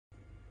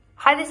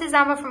Hi, this is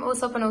Emma from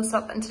Allsop and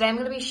Allsop, and today I'm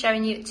going to be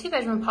showing you a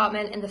 2-bedroom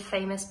apartment in the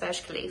famous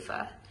Burj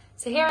Khalifa.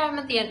 So here I am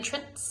at the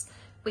entrance.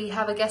 We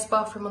have a guest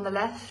bathroom on the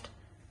left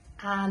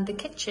and the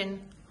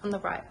kitchen on the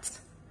right.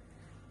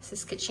 So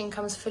this kitchen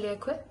comes fully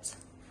equipped.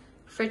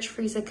 Fridge,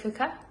 freezer,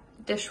 cooker,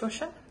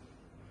 dishwasher.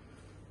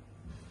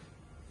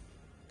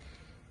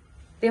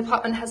 The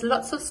apartment has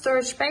lots of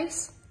storage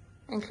space,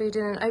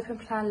 including an open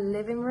plan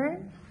living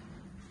room.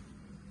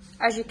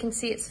 As you can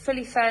see, it's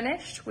fully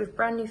furnished with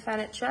brand new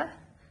furniture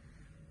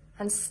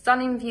and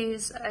stunning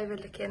views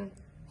overlooking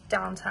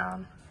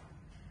downtown.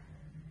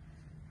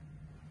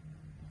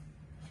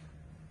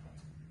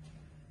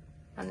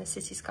 And the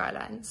city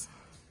skylines.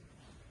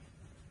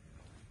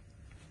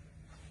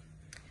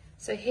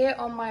 So here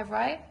on my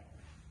right,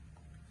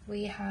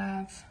 we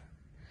have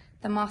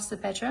the master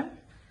bedroom.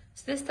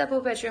 So this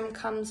double bedroom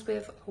comes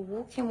with a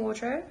walk-in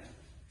wardrobe,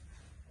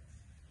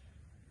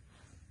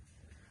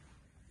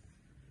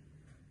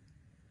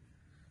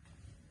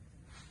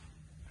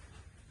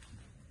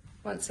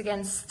 once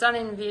again,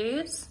 stunning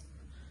views.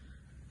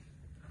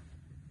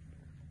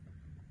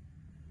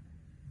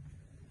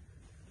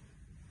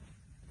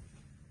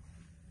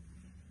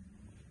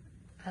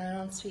 And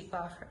an ensuite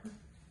bathroom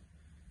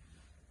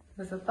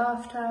with a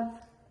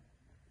bathtub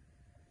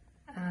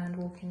and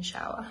walk-in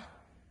shower.